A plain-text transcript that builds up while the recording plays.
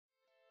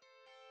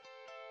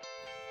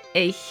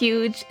A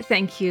huge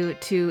thank you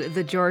to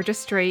the Georgia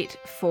Straight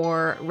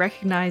for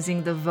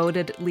recognizing the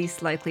voted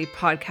least likely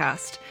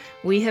podcast.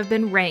 We have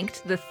been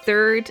ranked the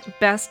third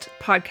best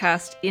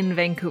podcast in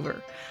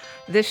Vancouver.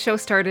 This show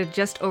started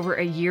just over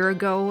a year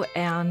ago,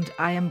 and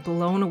I am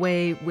blown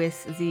away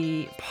with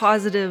the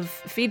positive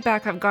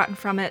feedback I've gotten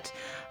from it.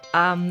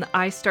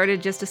 I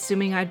started just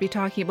assuming I'd be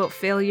talking about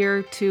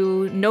failure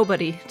to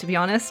nobody, to be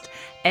honest,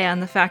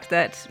 and the fact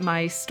that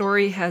my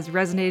story has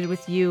resonated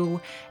with you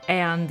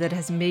and that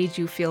has made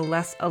you feel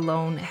less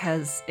alone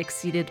has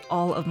exceeded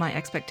all of my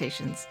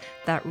expectations.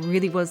 That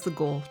really was the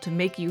goal, to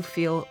make you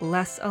feel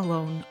less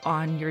alone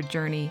on your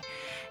journey.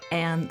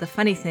 And the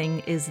funny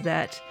thing is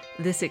that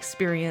this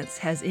experience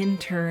has in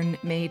turn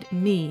made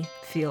me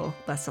feel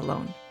less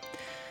alone.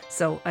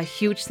 So a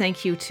huge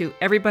thank you to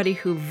everybody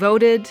who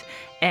voted,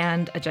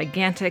 and a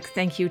gigantic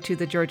thank you to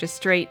the Georgia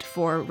Straight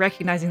for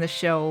recognizing the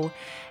show.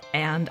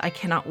 And I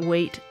cannot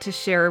wait to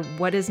share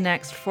what is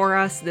next for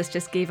us. This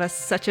just gave us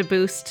such a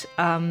boost.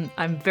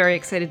 I'm very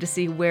excited to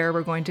see where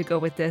we're going to go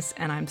with this,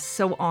 and I'm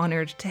so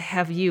honored to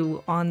have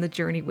you on the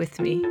journey with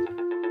me.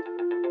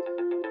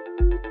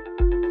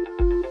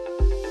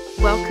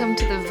 Welcome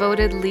to the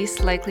Voted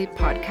Least Likely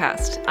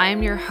podcast. I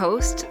am your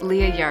host,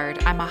 Leah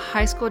Yard. I'm a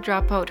high school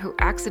dropout who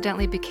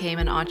accidentally became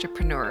an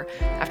entrepreneur.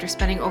 After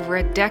spending over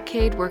a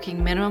decade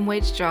working minimum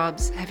wage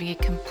jobs, having a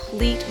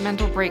complete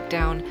mental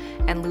breakdown,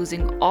 and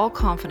losing all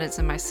confidence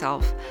in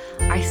myself,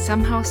 I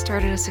somehow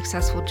started a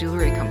successful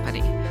jewelry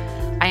company.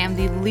 I am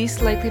the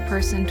least likely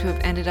person to have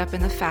ended up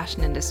in the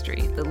fashion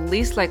industry, the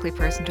least likely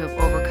person to have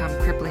overcome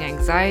crippling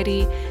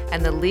anxiety,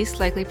 and the least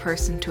likely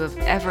person to have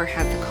ever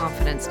had the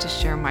confidence to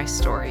share my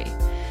story.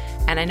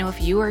 And I know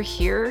if you are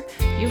here,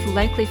 you've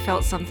likely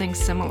felt something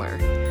similar.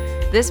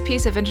 This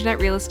piece of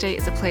internet real estate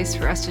is a place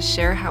for us to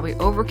share how we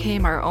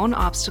overcame our own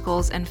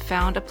obstacles and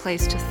found a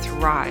place to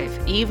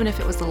thrive, even if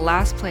it was the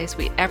last place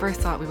we ever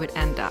thought we would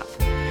end up.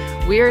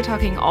 We are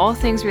talking all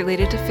things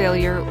related to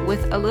failure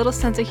with a little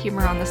sense of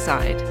humor on the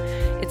side.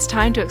 It's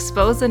time to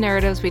expose the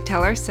narratives we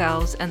tell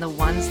ourselves and the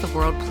ones the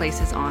world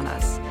places on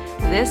us.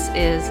 This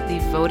is the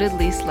Voted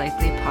Least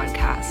Likely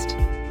podcast.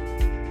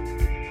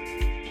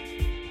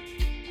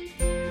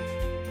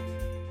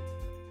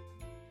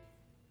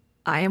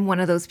 I am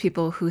one of those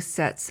people who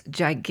sets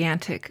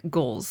gigantic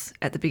goals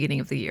at the beginning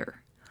of the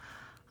year.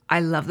 I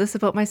love this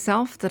about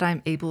myself, that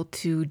I'm able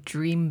to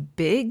dream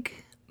big,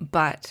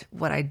 but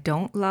what I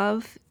don't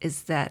love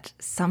is that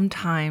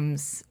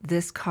sometimes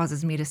this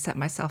causes me to set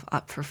myself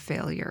up for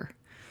failure.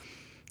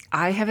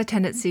 I have a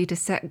tendency to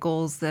set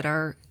goals that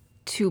are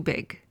too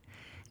big.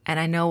 And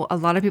I know a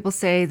lot of people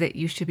say that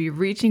you should be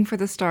reaching for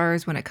the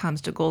stars when it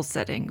comes to goal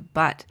setting,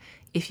 but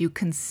if you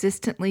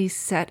consistently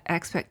set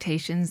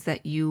expectations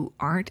that you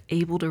aren't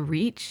able to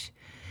reach,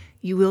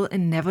 you will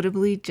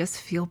inevitably just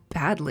feel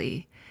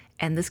badly,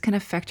 and this can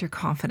affect your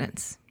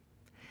confidence.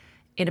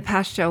 In a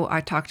past show,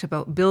 I talked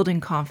about building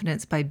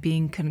confidence by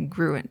being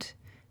congruent,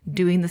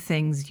 doing the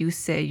things you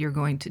say you're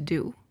going to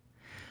do.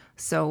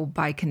 So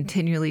by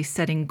continually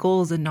setting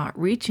goals and not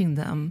reaching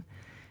them,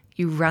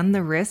 you run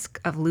the risk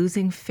of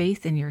losing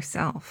faith in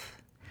yourself.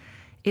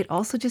 It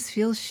also just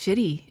feels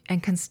shitty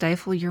and can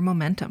stifle your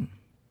momentum.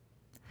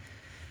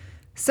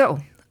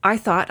 So I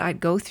thought I'd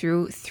go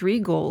through 3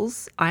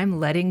 goals I'm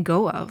letting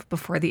go of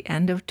before the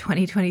end of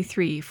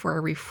 2023 for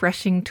a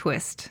refreshing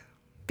twist.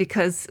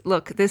 Because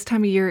look, this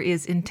time of year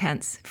is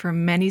intense. For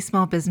many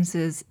small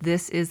businesses,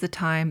 this is the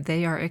time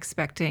we are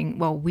expecting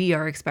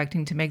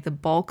to make the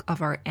bulk of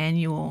our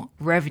annual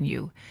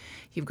revenue.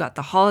 You've got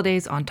the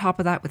holidays on top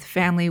of that with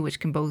family,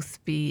 which can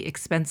both be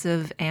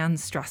expensive and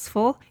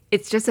stressful.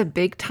 It's just a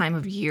big time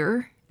of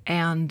year,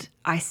 and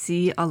I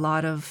see a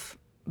lot of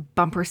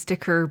bumper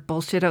sticker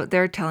bullshit out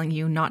there telling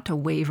you not to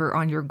waver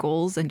on your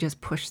goals and just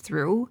push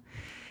through.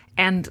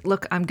 And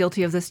look, I'm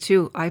guilty of this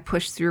too. I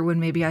push through when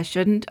maybe I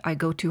shouldn't. I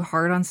go too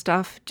hard on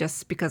stuff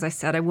just because I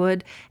said I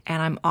would, and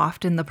I'm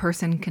often the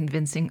person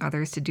convincing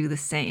others to do the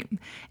same.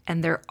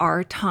 And there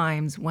are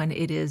times when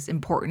it is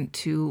important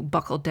to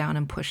buckle down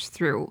and push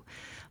through.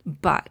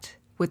 But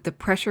with the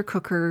pressure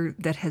cooker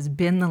that has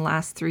been the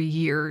last 3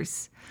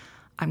 years,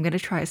 I'm going to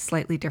try a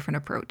slightly different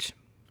approach.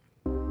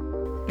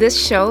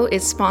 This show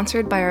is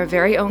sponsored by our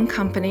very own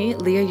company,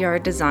 Leah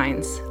Yard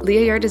Designs.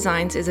 Leah Yard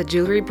Designs is a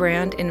jewelry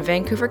brand in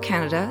Vancouver,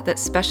 Canada that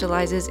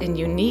specializes in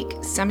unique,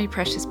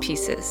 semi-precious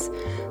pieces.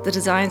 The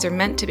designs are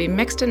meant to be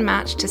mixed and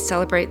matched to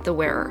celebrate the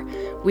wearer.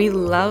 We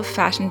love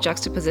fashion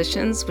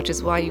juxtapositions, which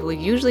is why you will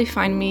usually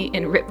find me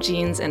in ripped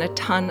jeans and a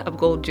ton of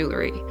gold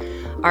jewelry.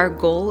 Our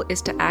goal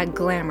is to add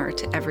glamour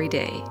to every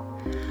day.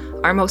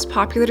 Our most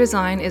popular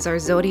design is our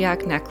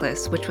Zodiac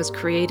necklace, which was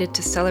created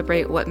to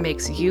celebrate what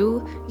makes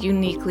you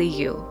uniquely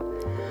you.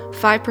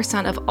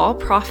 5% of all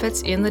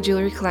profits in the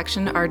jewelry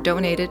collection are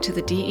donated to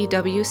the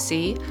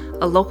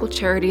DEWC, a local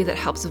charity that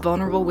helps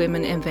vulnerable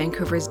women in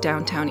Vancouver's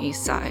downtown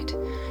east side.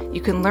 You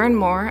can learn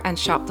more and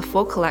shop the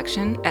full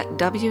collection at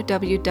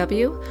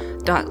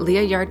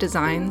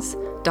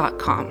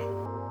www.leahyarddesigns.com.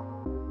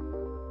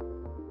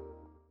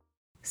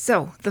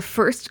 So, the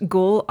first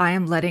goal I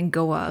am letting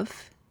go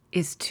of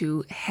is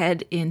to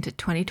head into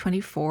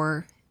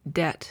 2024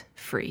 debt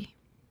free.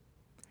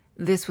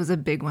 This was a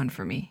big one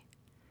for me.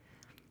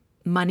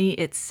 Money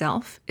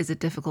itself is a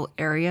difficult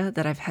area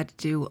that I've had to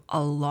do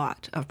a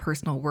lot of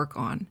personal work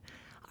on.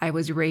 I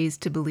was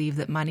raised to believe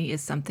that money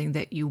is something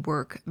that you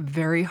work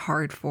very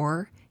hard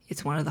for.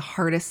 It's one of the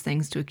hardest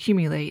things to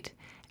accumulate,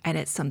 and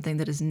it's something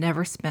that is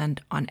never spent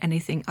on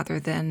anything other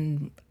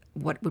than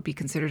what would be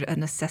considered a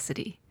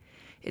necessity.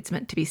 It's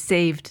meant to be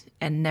saved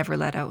and never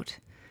let out.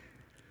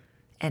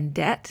 And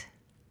debt?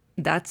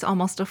 That's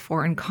almost a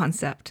foreign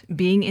concept.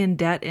 Being in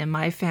debt in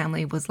my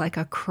family was like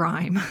a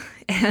crime.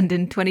 And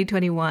in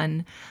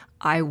 2021,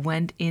 I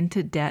went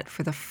into debt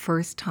for the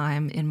first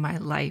time in my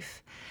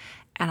life,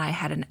 and I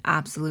had an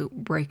absolute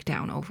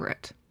breakdown over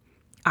it.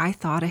 I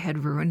thought I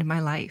had ruined my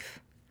life.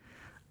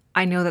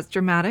 I know that's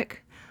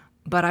dramatic,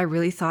 but I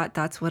really thought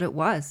that's what it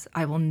was.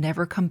 I will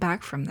never come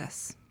back from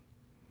this.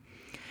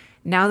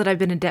 Now that I've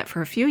been in debt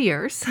for a few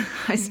years,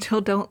 I still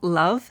don't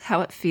love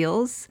how it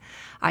feels.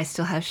 I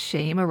still have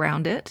shame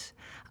around it.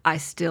 I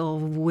still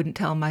wouldn't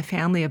tell my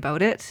family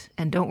about it.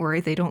 And don't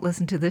worry, they don't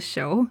listen to this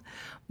show.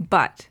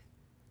 But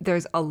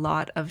there's a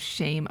lot of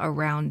shame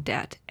around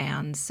debt.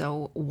 And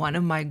so one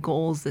of my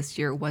goals this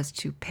year was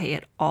to pay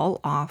it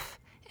all off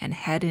and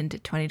head into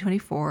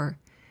 2024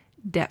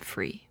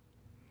 debt-free.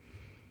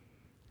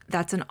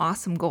 That's an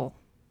awesome goal.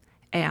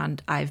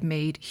 And I've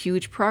made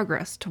huge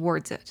progress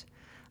towards it.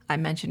 I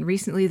mentioned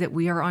recently that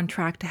we are on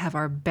track to have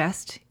our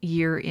best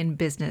year in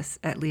business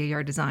at Leah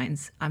Yard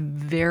Designs. I'm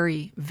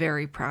very,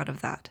 very proud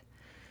of that.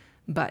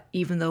 But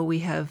even though we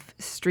have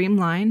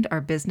streamlined our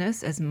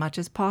business as much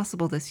as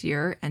possible this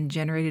year and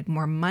generated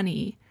more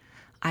money,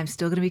 I'm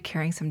still going to be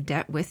carrying some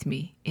debt with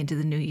me into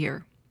the new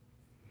year.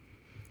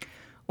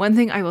 One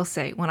thing I will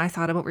say, when I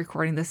thought about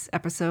recording this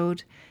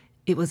episode,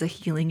 it was a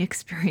healing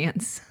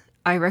experience.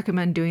 I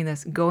recommend doing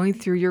this, going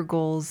through your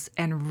goals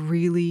and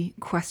really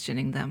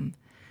questioning them.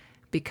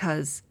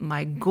 Because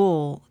my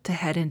goal to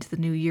head into the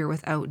new year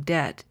without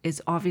debt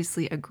is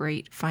obviously a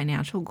great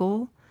financial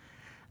goal,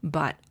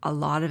 but a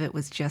lot of it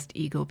was just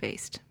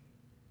ego-based.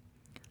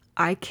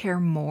 I care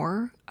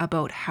more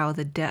about how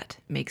the debt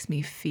makes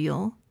me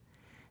feel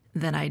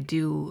than I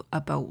do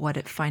about what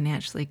it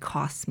financially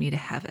costs me to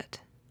have it.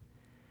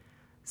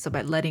 So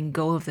by letting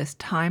go of this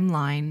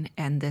timeline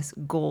and this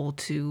goal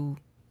to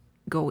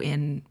go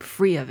in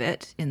free of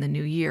it in the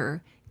new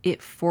year,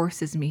 it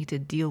forces me to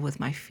deal with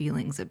my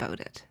feelings about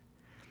it,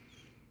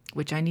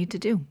 which I need to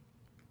do.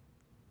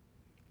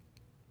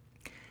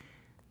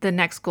 The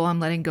next goal I'm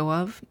letting go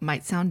of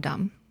might sound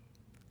dumb.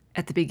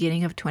 At the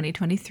beginning of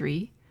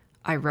 2023,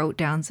 I wrote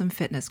down some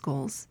fitness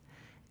goals,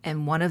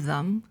 and one of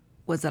them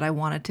was that I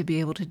wanted to be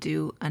able to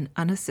do an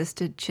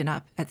unassisted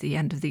chin-up at the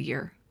end of the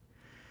year.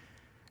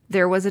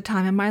 There was a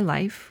time in my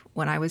life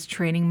when I was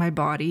training my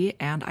body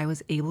and I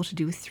was able to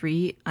do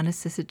 3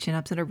 unassisted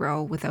chin-ups in a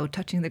row without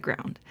touching the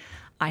ground.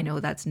 I know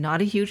that's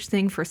not a huge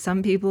thing for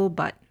some people,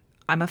 but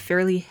I'm a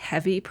fairly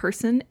heavy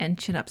person, and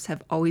chin-ups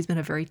have always been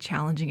a very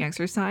challenging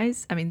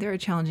exercise. I mean, they're a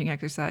challenging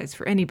exercise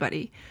for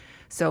anybody.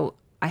 So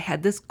I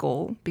had this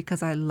goal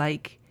because I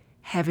like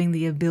having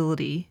the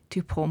ability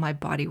to pull my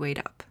body weight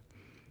up.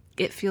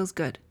 It feels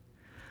good.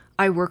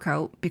 I work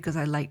out because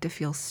I like to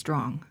feel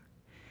strong.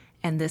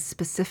 And this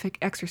specific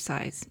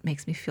exercise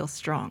makes me feel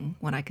strong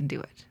when I can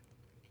do it.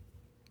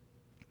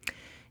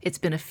 It's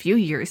been a few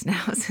years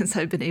now since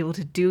I've been able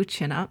to do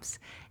chin-ups,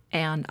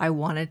 and I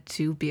wanted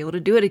to be able to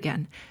do it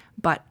again.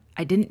 But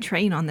I didn't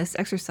train on this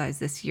exercise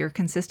this year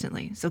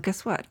consistently. So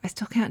guess what? I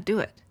still can't do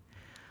it.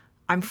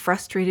 I'm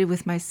frustrated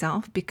with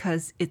myself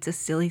because it's a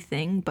silly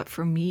thing, but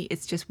for me,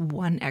 it's just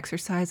one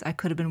exercise I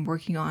could have been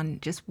working on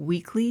just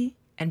weekly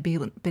and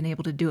been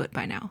able to do it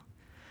by now.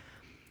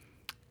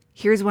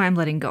 Here's why I'm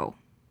letting go.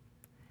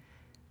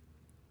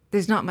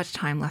 There's not much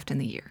time left in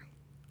the year.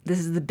 This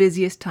is the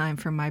busiest time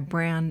for my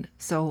brand,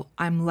 so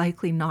I'm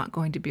likely not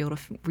going to be able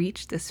to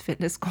reach this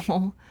fitness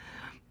goal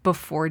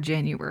before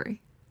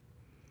January.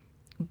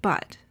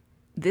 But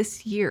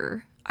this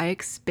year, I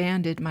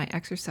expanded my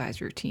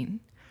exercise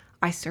routine.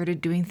 I started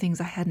doing things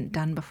I hadn't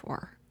done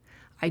before.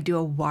 I do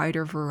a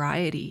wider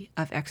variety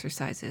of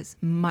exercises,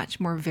 much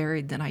more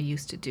varied than I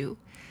used to do.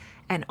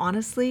 And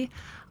honestly,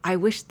 I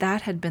wish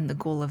that had been the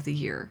goal of the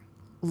year.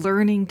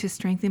 Learning to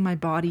strengthen my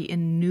body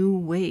in new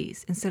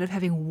ways instead of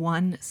having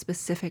one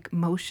specific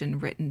motion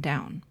written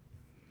down.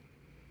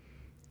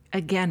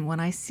 Again, when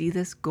I see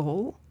this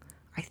goal,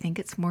 I think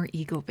it's more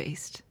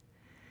ego-based.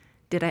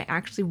 Did I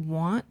actually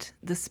want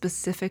the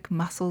specific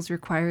muscles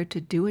required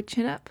to do a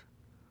chin-up?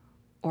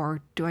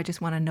 Or do I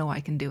just want to know I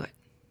can do it?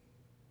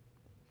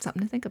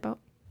 Something to think about.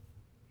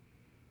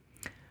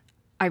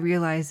 I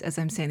realize as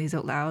I'm saying these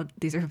out loud,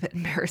 these are a bit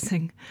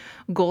embarrassing.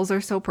 Goals are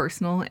so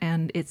personal,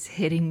 and it's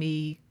hitting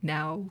me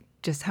now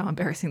just how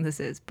embarrassing this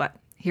is. But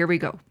here we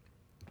go.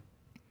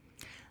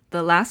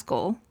 The last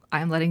goal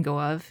I'm letting go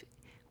of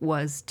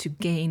was to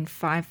gain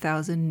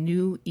 5,000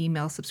 new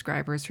email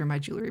subscribers for my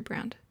jewelry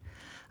brand.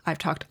 I've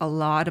talked a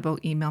lot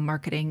about email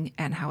marketing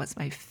and how it's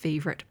my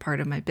favorite part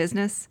of my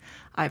business.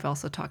 I've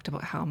also talked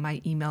about how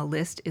my email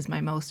list is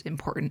my most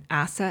important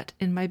asset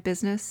in my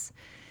business.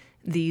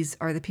 These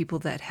are the people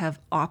that have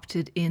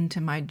opted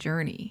into my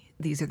journey.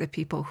 These are the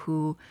people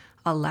who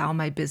allow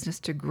my business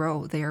to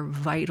grow. They are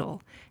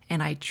vital,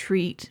 and I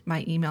treat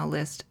my email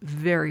list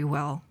very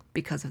well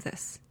because of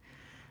this.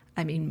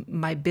 I mean,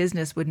 my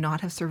business would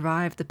not have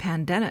survived the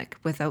pandemic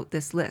without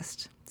this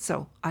list.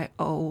 So I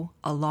owe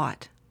a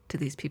lot to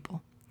these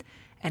people.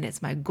 And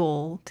it's my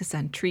goal to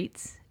send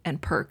treats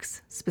and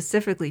perks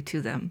specifically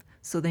to them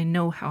so they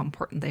know how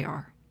important they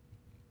are.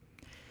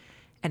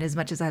 And as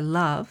much as I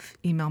love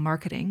email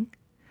marketing,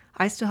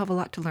 I still have a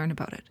lot to learn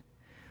about it.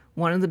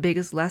 One of the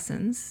biggest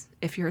lessons,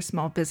 if you're a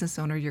small business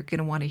owner, you're going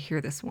to want to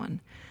hear this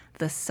one.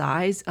 The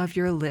size of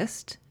your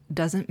list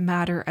doesn't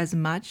matter as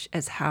much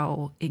as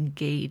how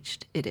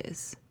engaged it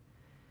is.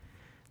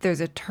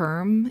 There's a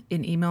term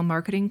in email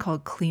marketing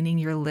called cleaning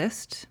your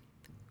list.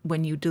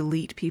 When you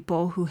delete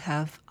people who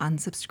have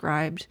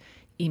unsubscribed,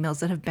 emails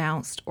that have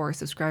bounced, or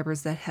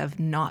subscribers that have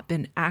not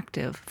been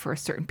active for a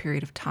certain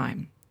period of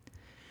time.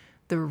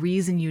 The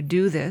reason you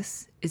do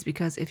this is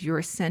because if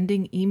you're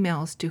sending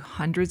emails to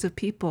hundreds of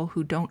people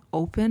who don't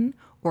open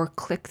or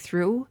click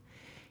through,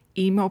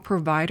 email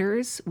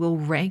providers will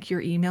rank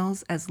your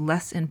emails as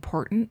less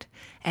important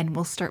and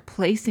will start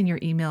placing your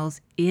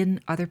emails in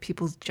other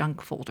people's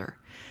junk folder.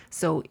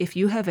 So if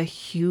you have a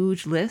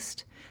huge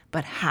list,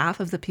 but half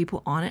of the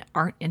people on it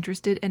aren't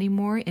interested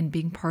anymore in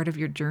being part of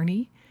your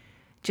journey,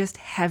 just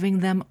having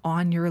them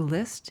on your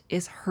list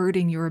is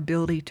hurting your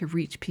ability to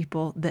reach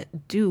people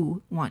that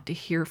do want to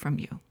hear from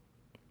you.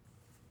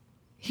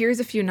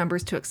 Here's a few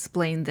numbers to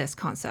explain this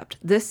concept.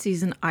 This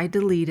season, I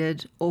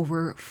deleted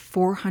over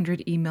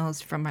 400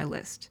 emails from my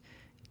list.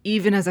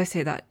 Even as I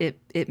say that,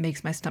 it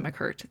makes my stomach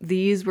hurt.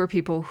 These were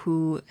people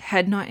who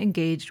had not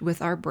engaged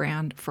with our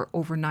brand for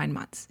over 9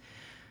 months.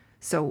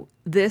 So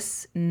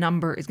this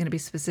number is going to be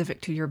specific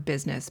to your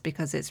business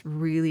because it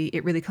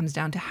really comes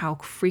down to how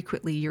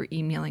frequently you're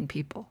emailing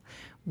people.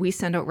 We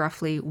send out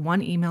roughly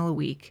 1 email a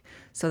week.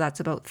 So that's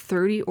about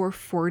 30 or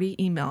 40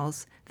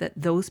 emails that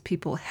those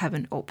people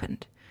haven't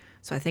opened.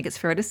 So I think it's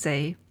fair to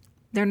say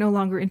they're no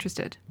longer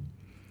interested.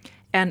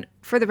 And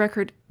for the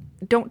record,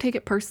 don't take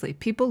it personally.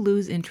 People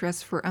lose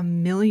interest for a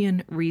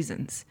million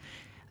reasons.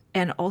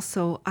 And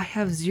also, I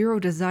have zero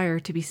desire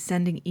to be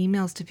sending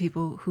emails to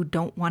people who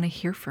don't want to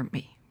hear from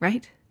me,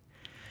 right?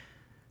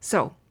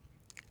 So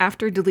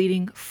after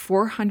deleting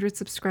 400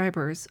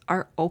 subscribers,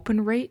 our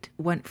open rate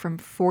went from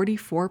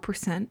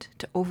 44%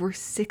 to over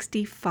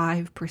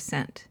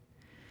 65%.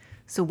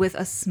 So with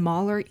a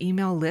smaller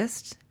email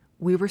list,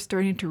 we were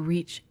starting to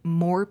reach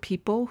more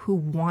people who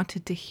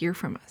wanted to hear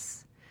from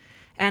us.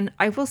 And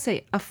I will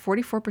say a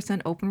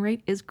 44% open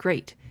rate is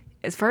great.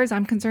 As far as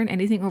I'm concerned,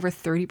 anything over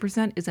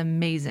 30% is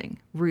amazing,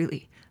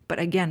 really. But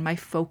again, my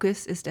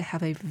focus is to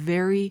have a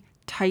very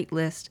tight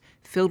list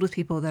filled with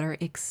people that are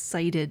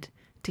excited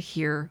to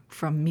hear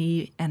from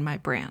me and my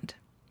brand.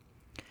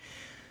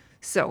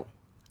 So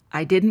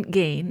I didn't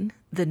gain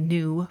the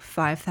new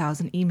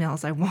 5,000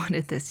 emails I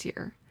wanted this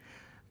year.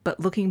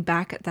 But looking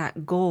back at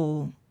that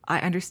goal, I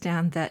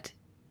understand that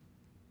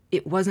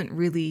it wasn't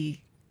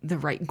really the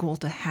right goal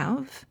to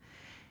have.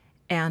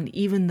 And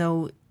even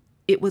though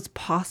it was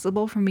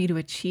possible for me to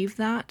achieve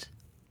that,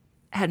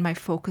 had my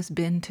focus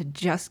been to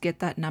just get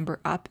that number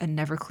up and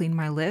never clean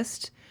my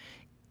list,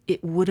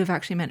 it would have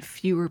actually meant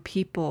fewer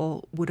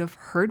people would have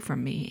heard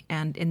from me.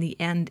 And in the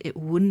end, it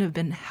wouldn't have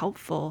been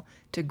helpful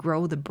to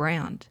grow the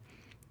brand.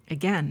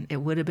 Again, it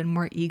would have been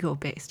more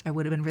ego-based. I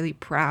would have been really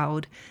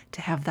proud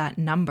to have that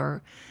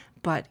number.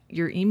 But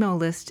your email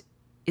list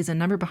is a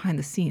number behind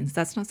the scenes.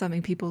 That's not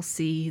something people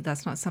see.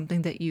 That's not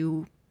something that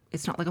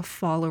it's not like a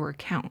follower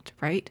count,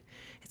 right?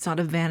 It's not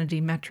a vanity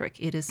metric.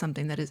 It is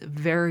something that is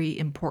very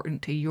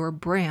important to your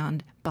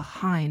brand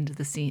behind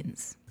the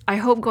scenes. I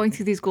hope going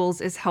through these goals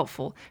is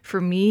helpful.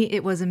 For me,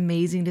 it was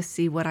amazing to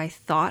see what I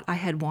thought I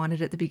had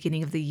wanted at the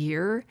beginning of the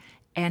year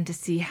and to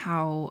see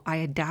how I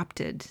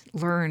adapted,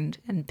 learned,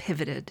 and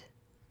pivoted.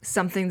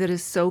 Something that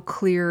is so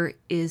clear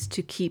is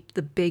to keep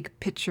the big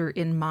picture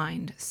in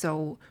mind.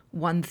 So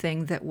one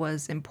thing that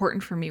was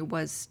important for me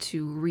was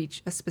to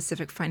reach a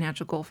specific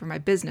financial goal for my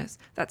business.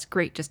 That's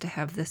great just to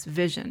have this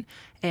vision.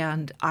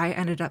 And I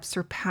ended up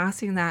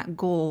surpassing that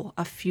goal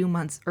a few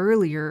months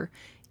earlier,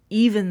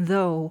 even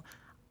though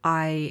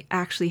I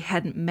actually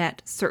hadn't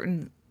met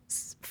certain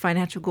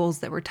financial goals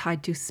that were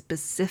tied to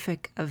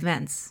specific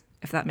events,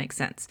 if that makes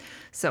sense.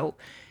 So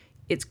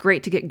it's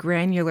great to get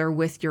granular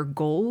with your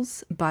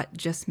goals, but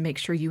just make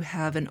sure you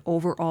have an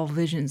overall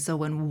vision. So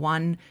when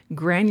one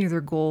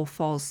granular goal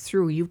falls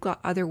through, you've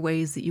got other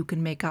ways that you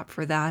can make up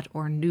for that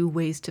or new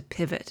ways to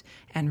pivot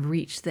and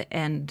reach the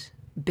end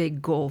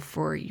big goal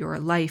for your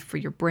life, for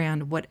your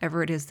brand,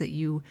 whatever it is that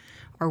you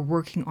are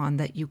working on,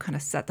 that you kind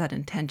of set that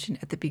intention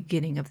at the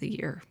beginning of the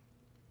year.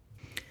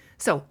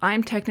 So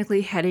I'm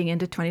technically heading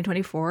into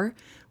 2024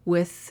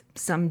 with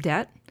some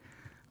debt,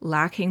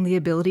 lacking the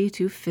ability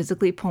to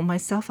physically pull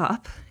myself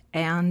up,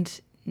 and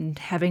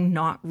having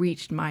not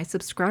reached my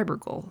subscriber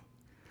goal.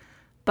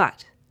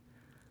 But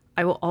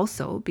I will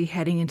also be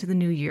heading into the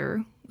new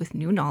year with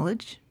new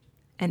knowledge,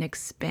 an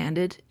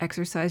expanded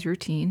exercise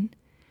routine,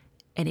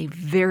 and a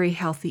very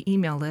healthy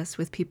email list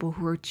with people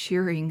who are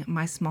cheering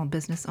my small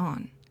business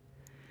on.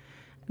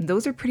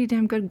 Those are pretty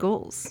damn good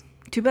goals.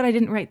 Too bad I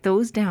didn't write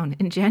those down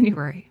in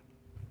January.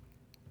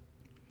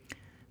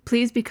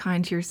 Please be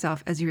kind to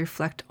yourself as you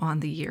reflect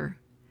on the year.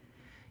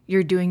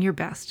 You're doing your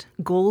best.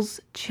 Goals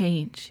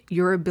change.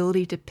 Your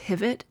ability to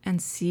pivot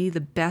and see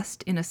the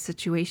best in a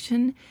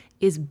situation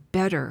is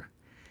better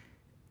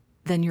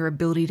than your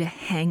ability to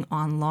hang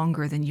on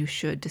longer than you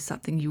should to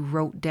something you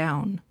wrote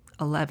down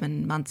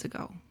 11 months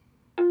ago.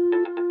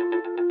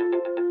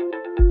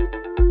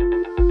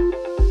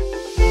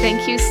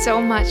 Thank you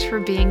so much for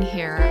being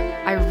here.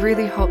 I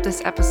really hope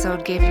this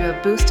episode gave you a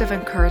boost of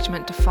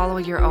encouragement to follow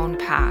your own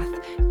path,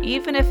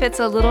 even if it's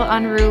a little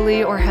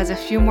unruly or has a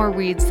few more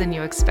weeds than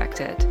you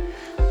expected.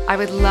 I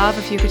would love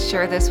if you could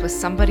share this with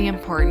somebody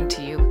important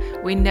to you.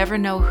 We never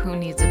know who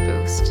needs a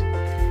boost.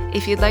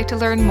 If you'd like to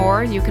learn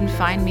more, you can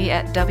find me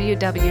at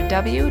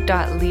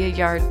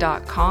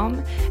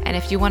www.leahyard.com. And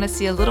if you want to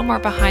see a little more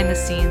behind the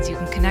scenes, you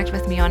can connect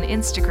with me on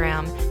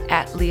Instagram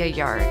at Leah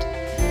Yard.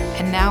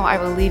 And now I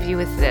will leave you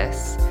with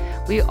this.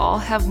 We all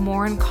have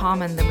more in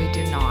common than we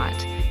do not.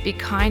 Be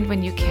kind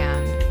when you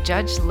can.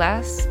 Judge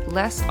less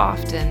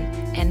often,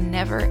 and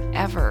never,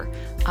 ever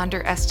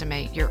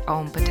underestimate your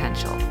own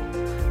potential.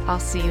 I'll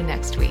see you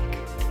next week.